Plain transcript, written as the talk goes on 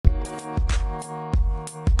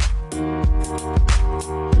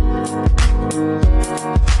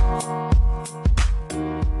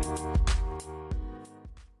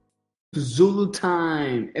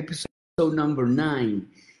ZuluTime, episode number 9,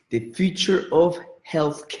 the future of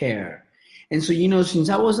healthcare. And so, since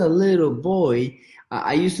I was a little boy,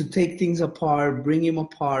 I used to take things apart, bring them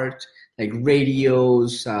apart, like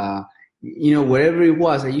radios, whatever it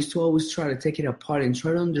was. I used to always try to take it apart and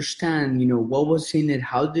try to understand, what was in it,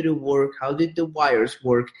 how did it work, how did the wires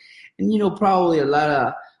work, and probably a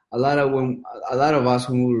lot of us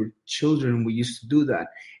when we were children, we used to do that.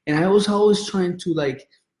 And I was always trying to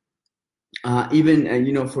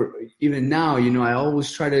for even now, I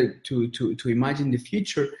always try to imagine the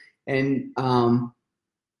future and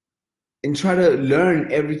try to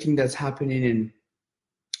learn everything that's happening, and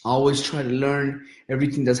always try to learn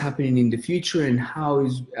everything that's happening in the future, and how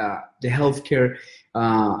is the healthcare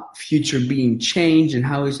future being changed, and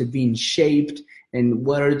how is it being shaped, and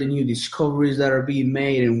what are the new discoveries that are being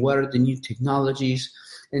made, and what are the new technologies.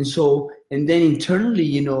 And then internally,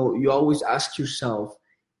 you always ask yourself,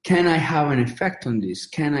 can I have an effect on this?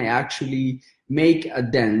 Can I actually make a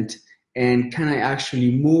dent? And can I actually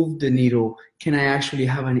move the needle? Can I actually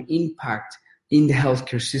have an impact in the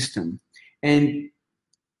healthcare system? And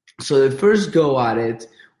so the first go at it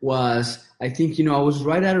was, I think, I was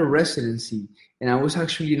right out of residency, and I was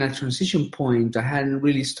actually in a transition point. I hadn't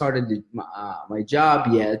really started my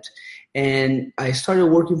job yet, and I started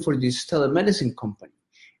working for this telemedicine company.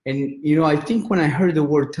 And, I think when I heard the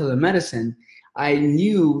word telemedicine, I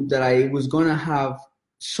knew that I was going to have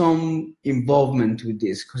some involvement with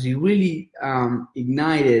this, because it really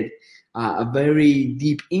ignited a very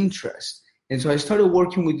deep interest. And so I started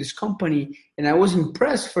working with this company, and I was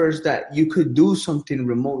impressed first that you could do something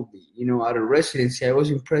remotely. Out of residency, I was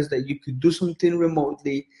impressed that you could do something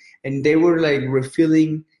remotely, and they were like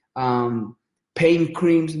refilling pain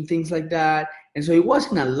creams and things like that. And so it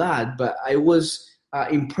wasn't a lot, but I was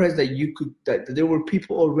impressed that there were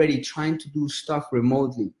people already trying to do stuff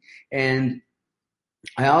remotely. And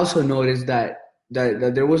I also noticed that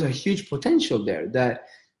there was a huge potential there, that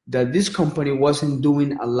this company wasn't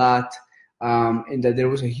doing a lot, and that there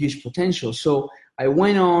was a huge potential. So I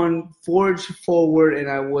went on, forged forward, and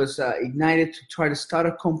I was ignited to try to start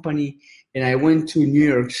a company. And I went to New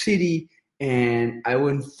York City, and I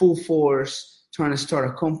went full force trying to start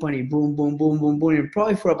a company. Boom, boom, boom, boom, boom. And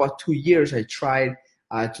probably for about 2 years, I tried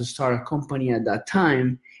to start a company at that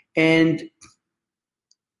time. And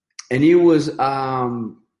it was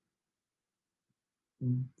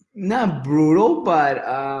not brutal, but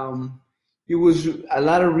it was a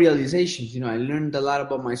lot of realizations. I learned a lot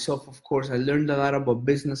about myself, of course. I learned a lot about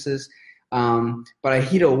businesses, but I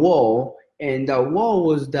hit a wall. And that wall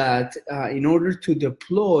was that in order to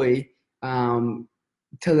deploy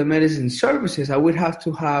telemedicine services, I would have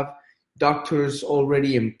to have doctors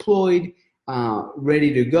already employed,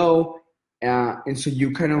 ready to go. And so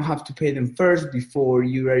you kind of have to pay them first before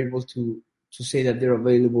you are able to say that they're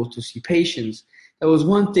available to see patients. That was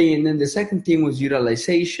one thing. And then the second thing was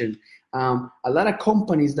utilization. A lot of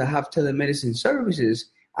companies that have telemedicine services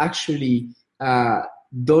actually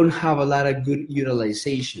don't have a lot of good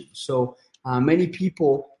utilization. So many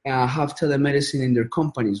people have telemedicine in their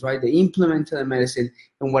companies, right? They implement telemedicine.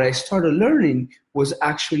 And what I started learning was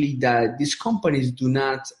actually that these companies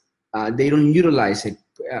they don't utilize it.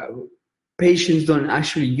 Patients don't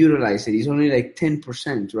actually utilize it. It's only like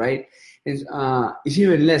 10%, right? And it's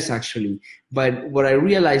even less actually. But what I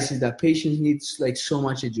realized is that patients need like so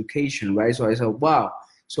much education, right? So I said, wow.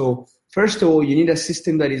 So first of all, you need a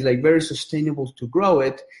system that is like very sustainable to grow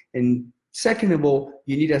it. And second of all,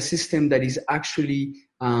 you need a system that is actually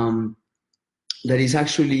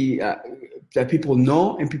that people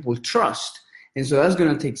know and people trust. And so that's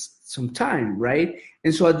going to take some time, right?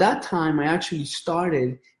 And so at that time, I actually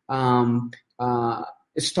started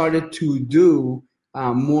to do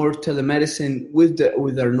more telemedicine with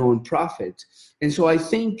our nonprofit. And so I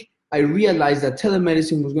think I realized that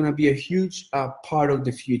telemedicine was going to be a huge part of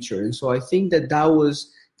the future. And so I think that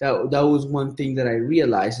was one thing that I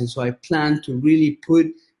realized. And so I planned to really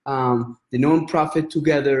put the nonprofit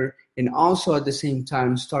together, and also at the same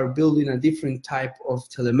time start building a different type of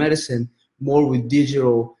telemedicine, more with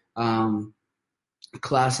digital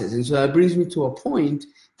classes. And so that brings me to a point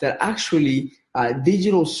that actually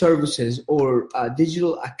digital services or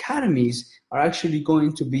digital academies are actually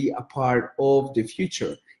going to be a part of the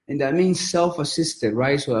future. And that means self-assisted,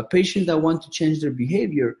 right? So a patient that want to change their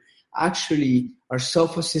behavior actually are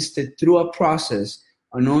self-assisted through a process,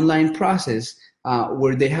 an online process,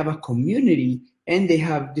 where they have a community and they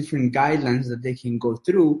have different guidelines that they can go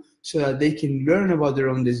through so that they can learn about their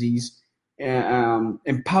own disease,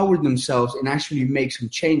 empower themselves, and actually make some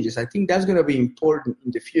changes. I think that's going to be important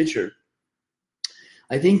in the future.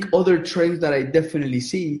 I think other trends that I definitely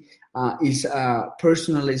see is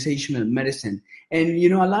personalization of medicine. And, you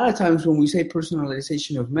know, a lot of times when we say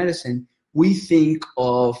personalization of medicine, we think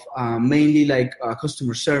of mainly like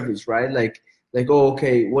customer service, right? Like, oh,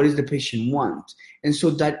 okay, what does the patient want? And so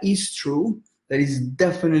that is true. That is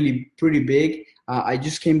definitely pretty big. I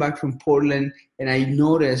just came back from Portland, and I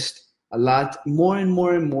noticed a lot more and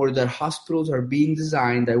more and more that hospitals are being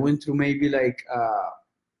designed. I went through maybe like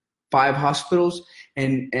 5 hospitals,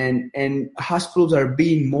 and hospitals are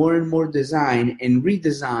being more and more designed and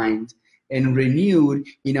redesigned and renewed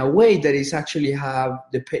in a way that is actually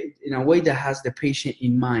in a way that has the patient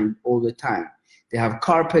in mind all the time. They have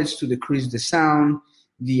carpets to decrease the sound.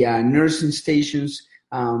 The nursing stations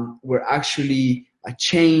were actually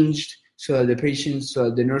changed so that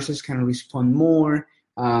the nurses can respond more.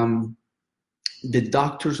 The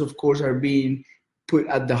doctors, of course, are being put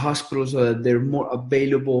at the hospital so that they're more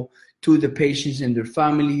available to the patients and their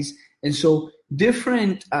families. And so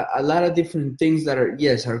a lot of different things that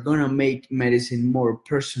are going to make medicine more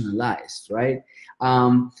personalized, right?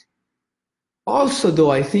 Also,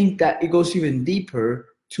 though, I think that it goes even deeper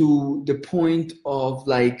to the point of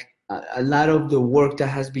like a lot of the work that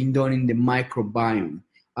has been done in the microbiome.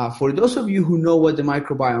 For those of you who know what the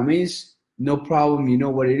microbiome is, no problem, you know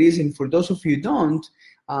what it is. And for those of you who don't,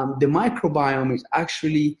 the microbiome is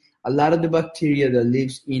actually a lot of the bacteria that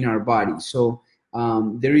lives in our body. So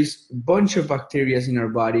there is a bunch of bacteria in our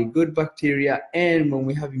body, good bacteria, and when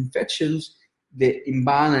we have infections, the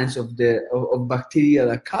imbalance of bacteria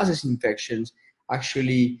that causes infections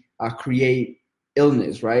actually create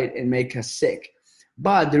illness, right, and make us sick.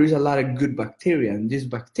 But there is a lot of good bacteria, and these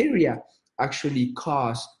bacteria actually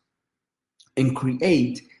cause and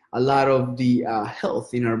create a lot of the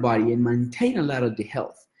health in our body and maintain a lot of the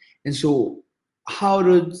health. And so how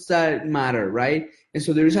does that matter, right? And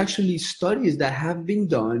so there's actually studies that have been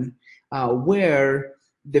done where,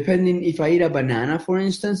 depending if I eat a banana, for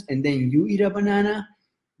instance, and then you eat a banana,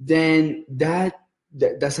 then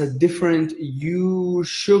that's a different, your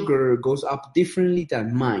sugar goes up differently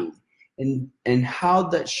than mine. And how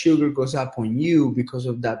that sugar goes up on you because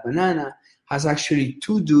of that banana has actually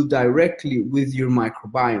to do directly with your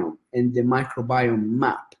microbiome and the microbiome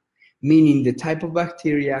map, meaning the type of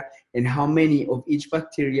bacteria and how many of each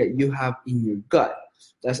bacteria you have in your gut.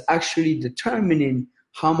 That's actually determining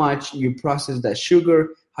how much you process that sugar,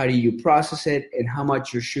 how do you process it, and how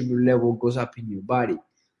much your sugar level goes up in your body.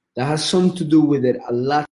 That has something to do with it, a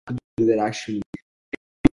lot to do with it actually.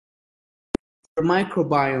 Our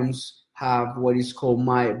microbiomes have what is called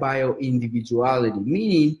bio-individuality,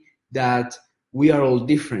 meaning that we are all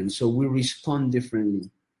different, so we respond differently.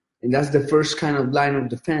 And that's the first kind of line of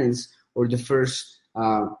defense, or the first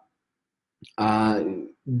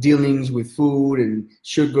dealings with food and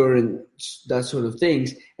sugar and that sort of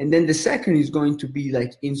things. And then the second is going to be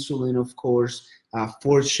like insulin, of course,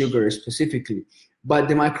 for sugar specifically. But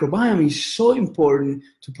the microbiome is so important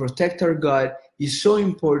to protect our gut, is so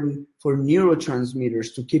important for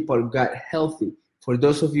neurotransmitters to keep our gut healthy. For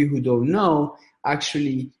those of you who don't know,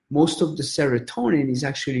 actually, most of the serotonin is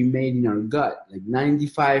actually made in our gut, like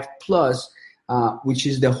 95 plus, which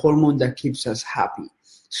is the hormone that keeps us happy.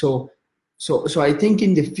 So I think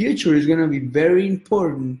in the future it's going to be very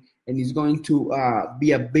important, and it's going to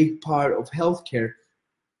be a big part of healthcare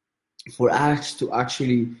for us to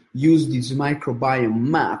actually use these microbiome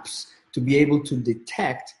maps to be able to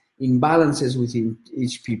detect imbalances within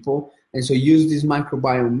each people. And so use these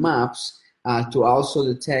microbiome maps to also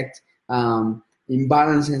detect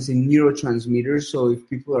imbalances in neurotransmitters. So if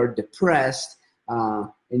people are depressed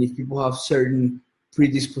and if people have certain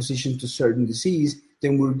predisposition to certain disease,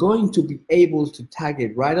 then we're going to be able to tag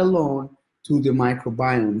it right along to the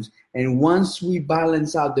microbiomes. And once we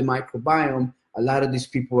balance out the microbiome, a lot of these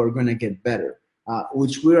people are going to get better,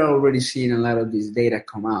 which we're already seeing a lot of this data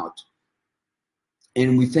come out.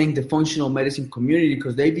 And we thank the functional medicine community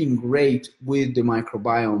because they've been great with the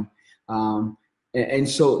microbiome. And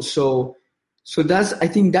so that's, I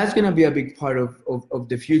think that's going to be a big part of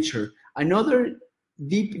the future. Another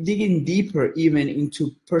digging deeper even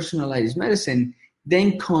into personalized medicine,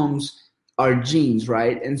 then comes our genes,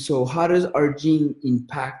 right? And so how does our gene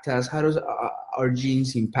impact us? How does our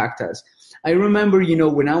genes impact us? I remember,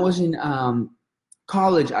 when I was in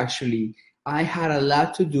college, actually, I had a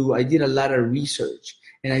lot to do. I did a lot of research,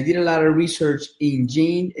 and I did a lot of research in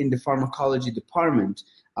the pharmacology department,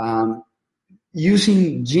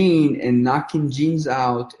 using gene and knocking genes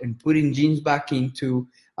out and putting genes back into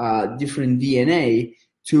different DNA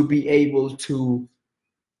to be able to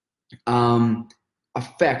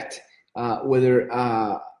affect whether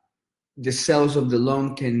the cells of the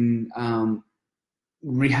lung can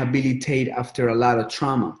rehabilitate after a lot of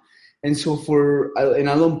trauma. And so and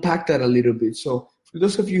I'll unpack that a little bit. So for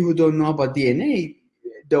those of you who don't know about DNA,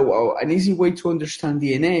 though, an easy way to understand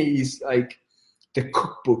DNA is like the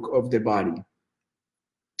cookbook of the body,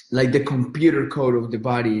 like the computer code of the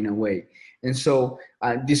body in a way. And so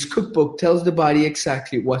this cookbook tells the body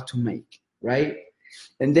exactly what to make, right?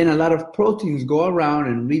 And then a lot of proteins go around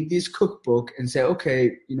and read this cookbook and say,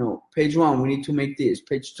 okay, page 1, we need to make this.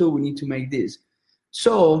 Page 2, we need to make this.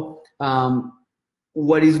 So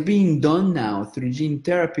what is being done now through gene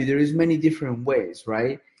therapy, there is many different ways,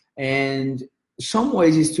 right? And some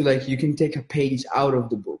ways is to you can take a page out of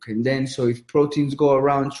the book. And then so if proteins go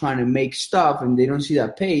around trying to make stuff and they don't see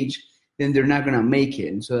that page, then they're not going to make it.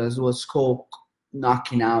 And so that's what's called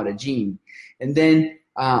knocking out a gene. And then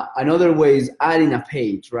another way is adding a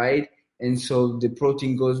page, right? And so the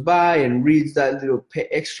protein goes by and reads that little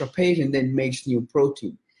extra page and then makes new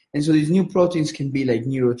protein. And so these new proteins can be like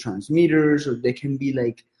neurotransmitters, or they can be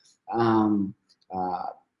like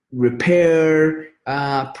repair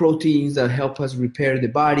proteins that help us repair the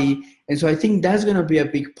body. And so I think that's going to be a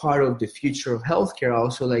big part of the future of healthcare,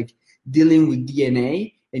 also like dealing with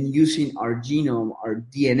DNA and using our genome, our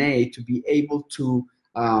DNA, to be able to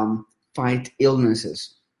fight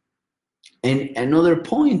illnesses. And another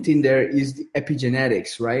point in there is the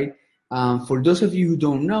epigenetics, right? For those of you who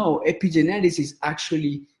don't know, epigenetics is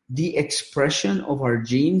actually the expression of our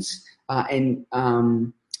genes and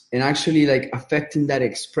actually like affecting that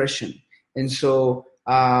expression. And so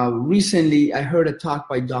recently I heard a talk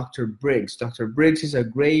by Dr. Briggs. Dr. Briggs is a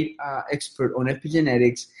great expert on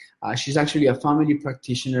epigenetics. She's actually a family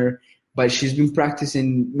practitioner, but she's been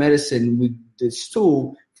practicing medicine with this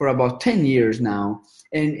tool for about 10 years now.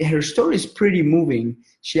 And her story is pretty moving.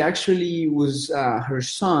 She actually was, her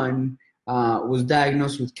son was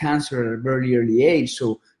diagnosed with cancer at a very early age.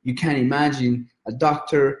 So you can imagine a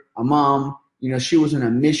doctor, a mom, she was on a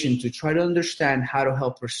mission to try to understand how to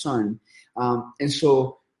help her son. And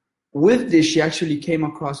so with this, she actually came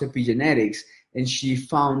across epigenetics, and she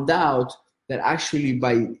found out that actually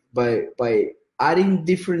by adding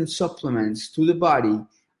different supplements to the body,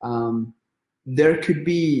 there could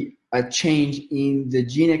be a change in the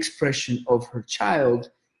gene expression of her child.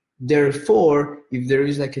 Therefore, if there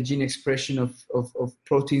is like a gene expression of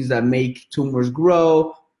proteins that make tumors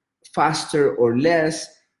grow faster or less,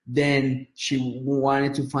 then she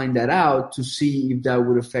wanted to find that out to see if that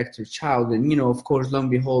would affect her child. And, of course, lo and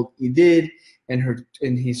behold, it did. And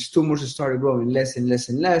his tumors started growing less and less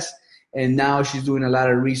and less. And now she's doing a lot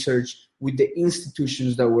of research with the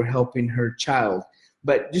institutions that were helping her child.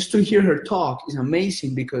 But just to hear her talk is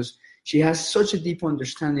amazing, because she has such a deep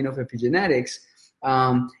understanding of epigenetics.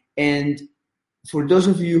 And for those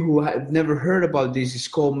of you who have never heard about this, it's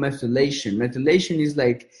called methylation. Methylation is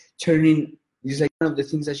like one of the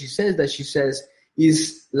things that she says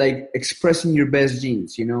is like expressing your best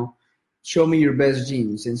genes, show me your best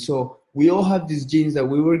genes. And so we all have these genes that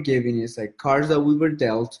we were given. It's like cards that we were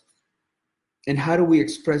dealt. And how do we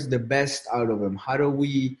express the best out of them? How do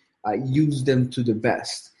we use them to the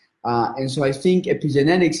best? And so I think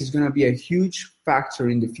epigenetics is going to be a huge factor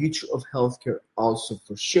in the future of healthcare also,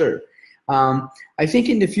 for sure. I think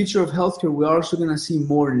in the future of healthcare, we're also going to see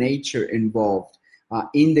more nature involved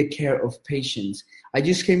in the care of patients. I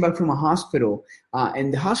just came back from a hospital,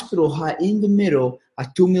 and the hospital had in the middle a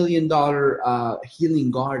 $2 million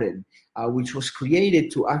healing garden, which was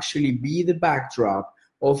created to actually be the backdrop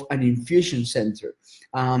of an infusion center.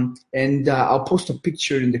 And I'll post a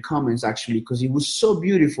picture in the comments, actually, because it was so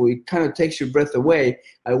beautiful. It kind of takes your breath away.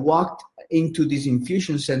 I walked into this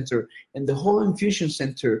infusion center, and the whole infusion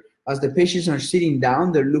center, as the patients are sitting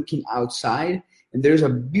down, they're looking outside, and there's a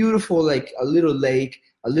beautiful, like a little lake,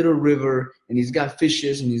 a little river, and he's got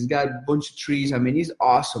fishes, and he's got a bunch of trees. I mean, it's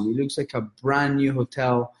awesome. It looks like a brand new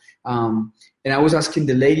hotel. And I was asking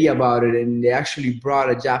the lady about it, and they actually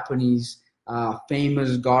brought a Japanese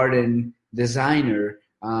famous garden designer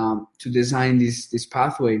to design this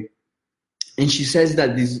pathway. And she says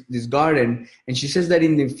that this garden, and she says that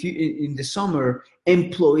in the summer,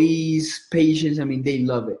 employees, patients, I mean, they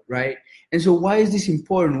love it, right? And so why is this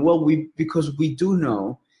important? Well, because we do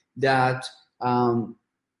know that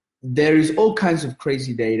there is all kinds of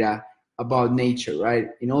crazy data about nature, right?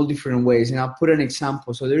 In all different ways. And I'll put an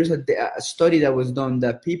example. So there is a study that was done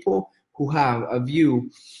that people who have a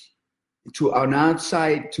view to an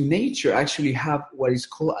outside, to nature, actually have what is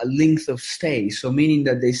called a length of stay. So meaning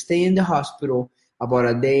that they stay in the hospital about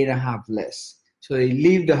a day and a half less. So they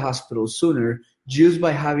leave the hospital sooner just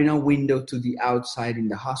by having a window to the outside in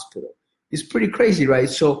the hospital. It's pretty crazy, right?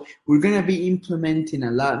 So we're going to be implementing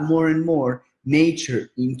a lot more and more nature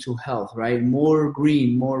into health, right? More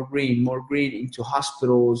green, into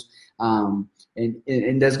hospitals,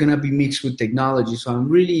 and that's gonna be mixed with technology. So I'm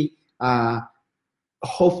really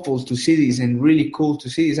hopeful to see this and really cool to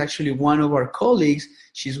see this. Actually, one of our colleagues,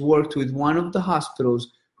 she's worked with one of the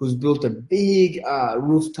hospitals who's built a big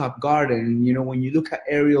rooftop garden. And, you know, when you look at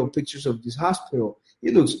aerial pictures of this hospital,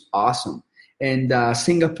 it looks awesome. And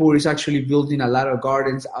Singapore is actually building a lot of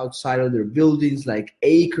gardens outside of their buildings, like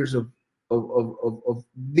acres of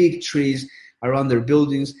big trees around their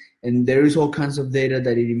buildings. And there is all kinds of data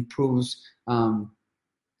that it improves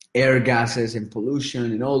air gases and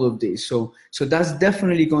pollution and all of this. So that's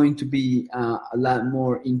definitely going to be a lot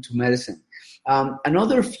more into medicine.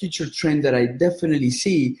 Another future trend that I definitely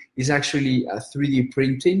see is actually 3D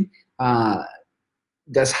printing.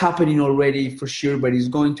 That's happening already for sure, but it's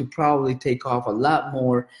going to probably take off a lot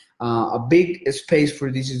more. A big space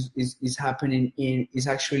for this is happening is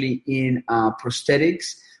actually in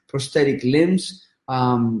prosthetics, prosthetic limbs.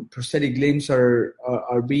 Prosthetic limbs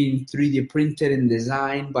are being 3D printed and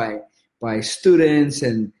designed by students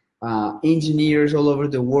and engineers all over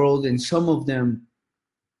the world, and some of them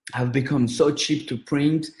have become so cheap to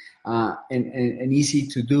print and easy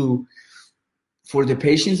to do for the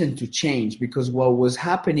patients and to change. Because what was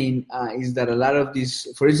happening is that a lot of these,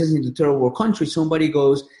 for instance, in the third world countries, somebody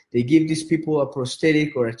goes, they give these people a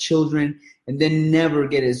prosthetic or a children, and then never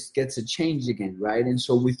gets a change again, right? And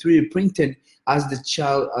so with 3D printing, as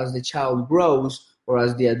the child grows or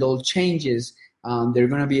as the adult changes, they're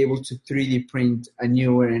going to be able to 3D print a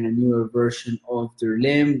newer version of their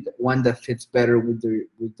limb, one that fits better with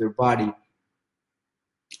their body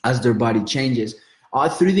as their body changes.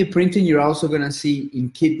 3D printing, you're also going to see in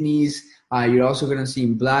kidneys. You're also going to see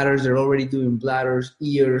in bladders. They're already doing bladders,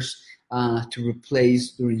 ears to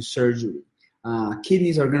replace during surgery.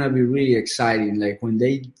 Kidneys are going to be really exciting. Like when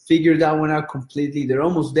they figure that one out completely, they're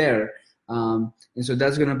almost there. And so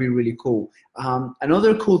that's going to be really cool.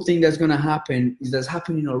 Another cool thing that's going to happen that's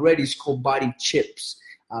happening already is called body chips.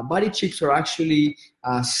 Body chips are actually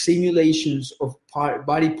simulations of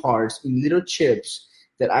body parts in little chips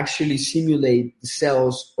that actually simulate the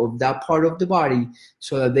cells of that part of the body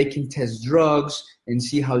so that they can test drugs and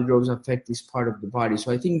see how drugs affect this part of the body.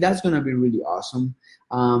 So I think that's going to be really awesome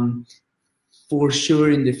for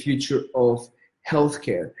sure in the future of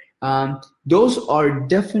healthcare. Those are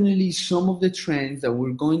definitely some of the trends that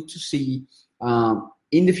we're going to see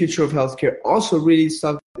in the future of healthcare. Also, really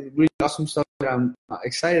awesome stuff that I'm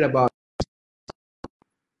excited about.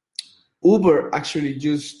 Uber actually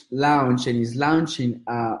just launched and is launching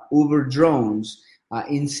Uber drones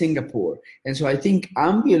in Singapore, and so I think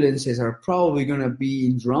ambulances are probably going to be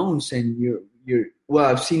in drones. And well,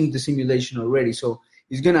 I've seen the simulation already, so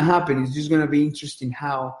it's going to happen. It's just going to be interesting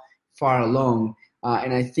how far along.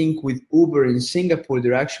 And I think with Uber in Singapore,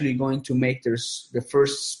 they're actually going to make the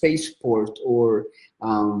first spaceport or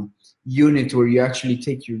unit where you actually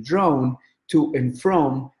take your drone to and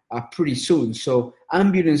from pretty soon. So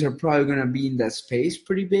ambulances are probably going to be in that space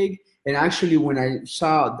pretty big. And actually, when I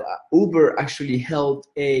saw that Uber actually held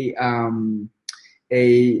a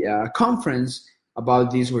conference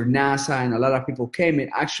about this where NASA and a lot of people came,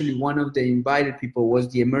 and actually one of the invited people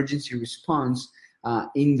was the emergency response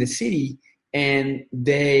in the city. And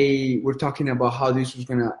they were talking about how this was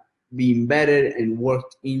going to be embedded and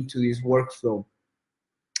worked into this workflow.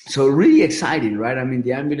 So really exciting, right? I mean,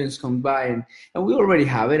 the ambulance comes by and we already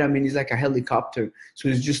have it. I mean, it's like a helicopter. So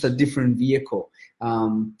it's just a different vehicle.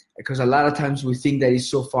 Because a lot of times we think that it's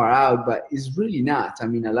so far out, but it's really not. I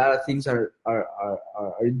mean, a lot of things are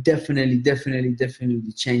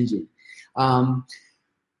definitely changing.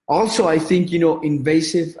 Also, I think,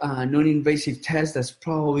 invasive, non-invasive tests, that's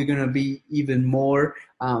probably going to be even more,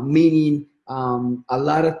 meaning a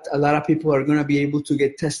lot of people are going to be able to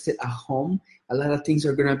get tested at home. A lot of things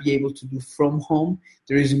are going to be able to do from home.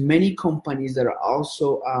 There is many companies that are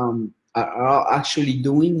also are actually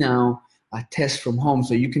doing now a test from home.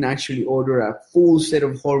 So you can actually order a full set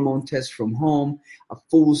of hormone tests from home, a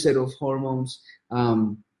full set of hormones,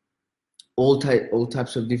 all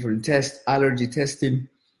types of different tests, allergy testing,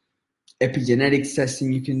 epigenetics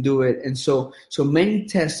testing, you can do it. And so many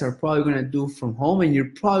tests are probably going to do from home, and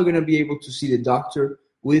you're probably going to be able to see the doctor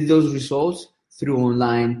with those results through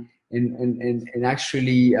online. And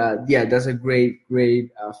actually, that's a great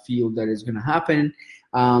field that is going to happen.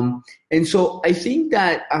 And so I think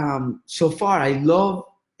that so far I love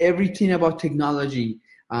everything about technology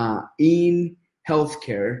in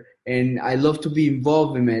healthcare, and I love to be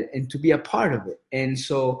involved in it and to be a part of it. And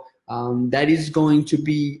so that is going to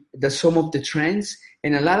be some of the trends,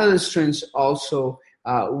 and a lot of those trends also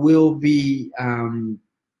will be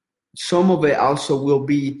some of it also will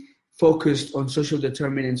be focused on social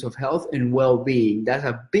determinants of health and well-being. That's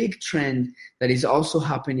a big trend that is also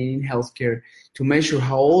happening in healthcare, to measure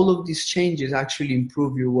how all of these changes actually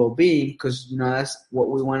improve your well-being, because that's what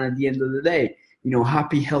we want at the end of the day,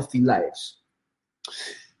 happy, healthy lives.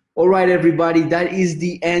 All right, everybody, that is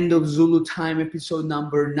the end of Zulu Time episode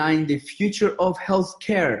number 9, the future of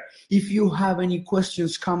healthcare. If you have any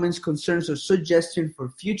questions, comments, concerns, or suggestions for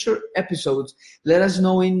future episodes, let us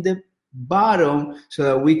know in the bottom so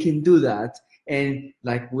that we can do that. And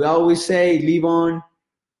like we always say, live on.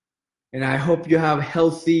 And I hope you have a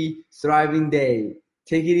healthy, thriving day.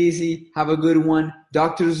 Take it easy. Have a good one.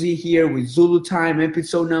 Dr. Z here with Zulu Time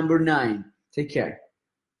episode number 9. Take care.